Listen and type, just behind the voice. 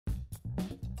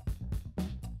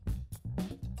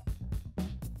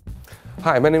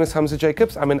Hi, my name is Hamza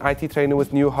Jacobs. I'm an IT trainer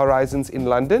with New Horizons in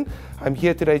London. I'm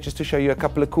here today just to show you a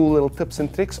couple of cool little tips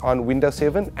and tricks on Windows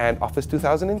 7 and Office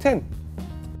 2010.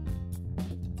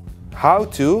 How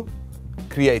to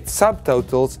create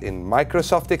subtotals in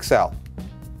Microsoft Excel.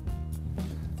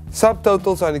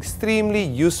 Subtotals are an extremely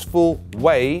useful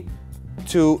way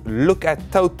to look at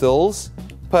totals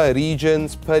per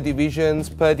regions, per divisions,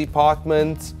 per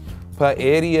departments, per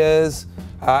areas.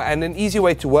 And an easy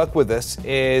way to work with this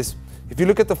is, if you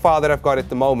look at the file that I've got at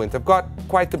the moment, I've got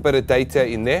quite a bit of data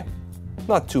in there.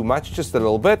 Not too much, just a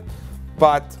little bit.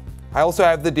 But I also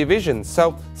have the divisions.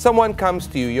 So someone comes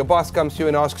to you, your boss comes to you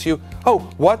and asks you, oh,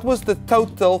 what was the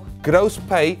total gross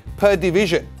pay per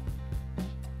division?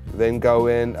 Then go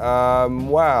in,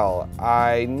 well,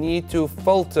 I need to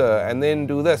filter and then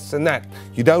do this and that.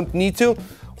 You don't need to.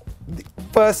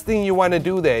 First thing you want to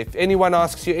do there, if anyone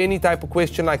asks you any type of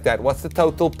question like that, what's the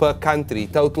total per country,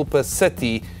 total per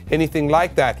city, anything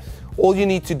like that, all you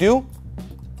need to do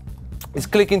is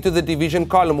click into the division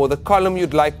column or the column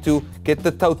you'd like to get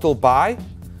the total by.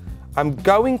 I'm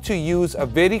going to use a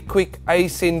very quick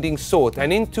ascending sort,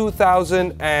 and in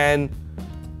 2007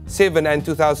 and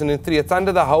 2003, it's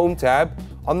under the Home tab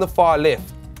on the far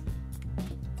left.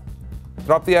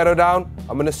 Drop the arrow down,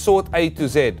 I'm going to sort A to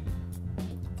Z.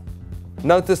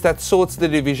 Notice that sorts the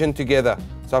division together.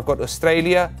 So I've got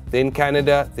Australia, then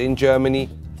Canada, then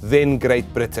Germany, then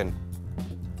Great Britain.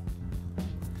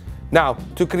 Now,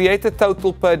 to create a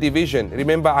total per division,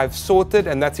 remember I've sorted,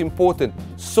 and that's important.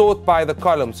 Sort by the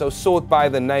column, so sort by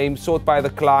the name, sort by the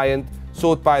client,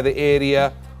 sort by the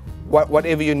area,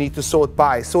 whatever you need to sort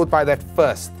by that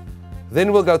first.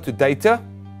 Then we'll go to data,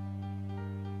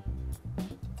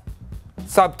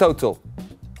 subtotal.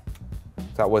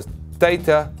 So that was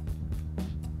data,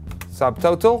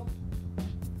 subtotal.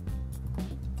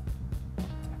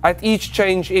 At each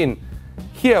change in,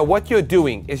 here what you're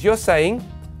doing is you're saying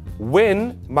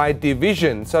when my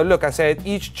division, so look, I say at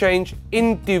each change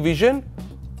in division,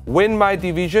 when my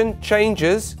division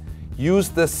changes, use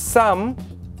the sum.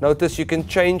 Notice you can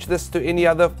change this to any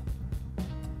other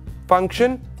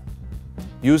function.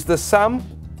 Use the sum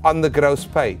on the gross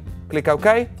pay. Click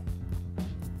OK.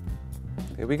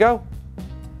 Here we go.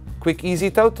 Quick, easy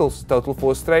totals. Total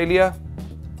for Australia,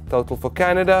 total for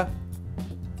Canada,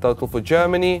 total for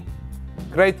Germany,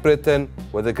 Great Britain,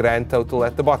 with a grand total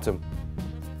at the bottom.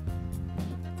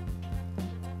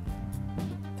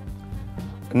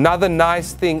 Another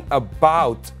nice thing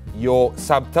about your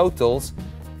subtotals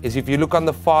is if you look on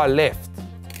the far left,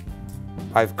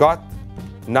 I've got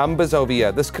numbers over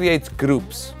here. This creates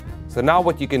groups. So now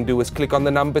what you can do is click on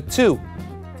the number 2.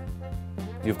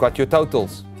 You've got your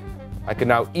totals. I can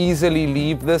now easily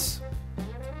leave this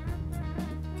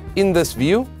in this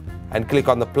view and click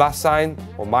on the plus sign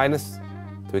or minus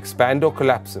to expand or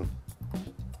collapse them.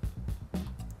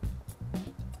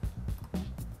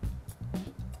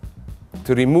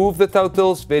 To remove the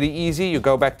totals, very easy. You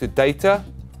go back to data,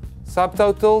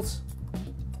 subtotals,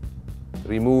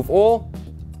 remove all.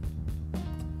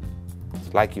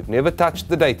 It's like you've never touched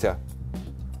the data.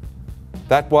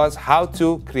 That was how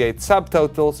to create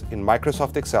subtotals in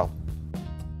Microsoft Excel.